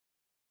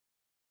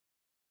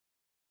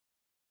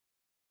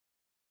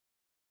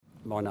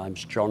My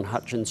name's John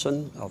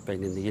Hutchinson. I've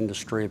been in the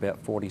industry about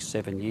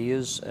 47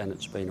 years and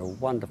it's been a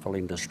wonderful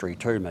industry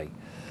to me.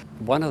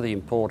 One of the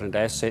important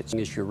assets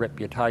is your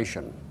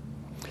reputation.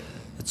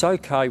 It's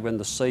okay when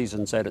the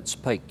season's at its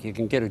peak, you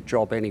can get a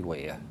job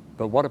anywhere,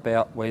 but what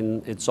about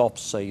when it's off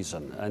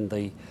season and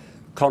the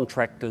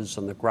contractors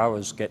and the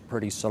growers get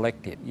pretty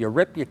selective? Your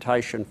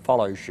reputation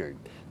follows you,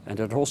 and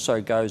it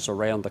also goes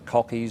around the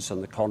cockies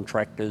and the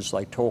contractors.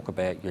 They talk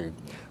about you.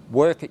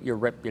 Work at your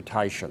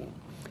reputation.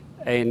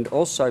 And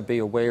also be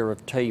aware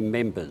of team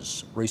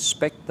members.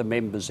 Respect the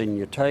members in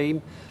your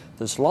team.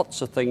 There's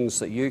lots of things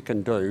that you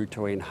can do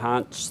to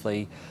enhance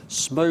the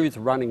smooth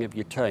running of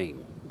your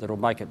team that'll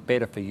make it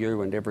better for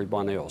you and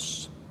everyone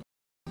else.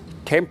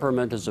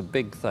 Temperament is a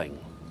big thing.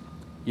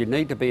 You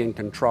need to be in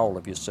control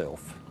of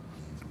yourself.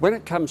 When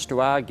it comes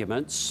to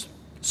arguments,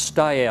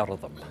 stay out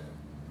of them.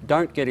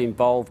 Don't get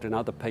involved in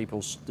other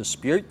people's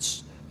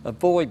disputes.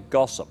 Avoid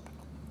gossip,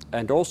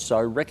 and also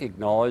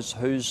recognise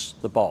who's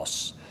the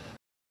boss.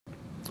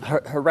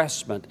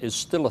 Harassment is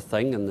still a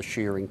thing in the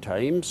shearing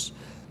teams.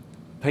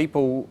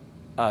 People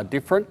are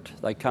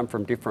different, they come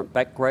from different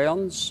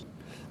backgrounds,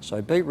 so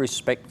be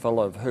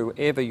respectful of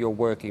whoever you're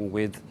working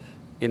with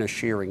in a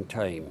shearing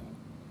team.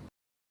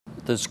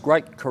 There's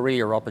great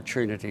career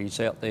opportunities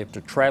out there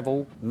to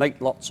travel,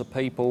 meet lots of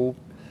people,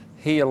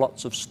 hear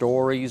lots of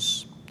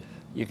stories.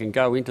 You can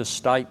go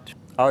interstate,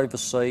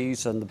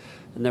 overseas, and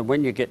then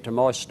when you get to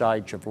my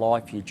stage of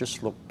life, you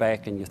just look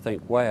back and you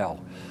think, wow,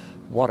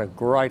 what a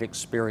great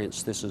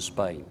experience this has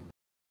been.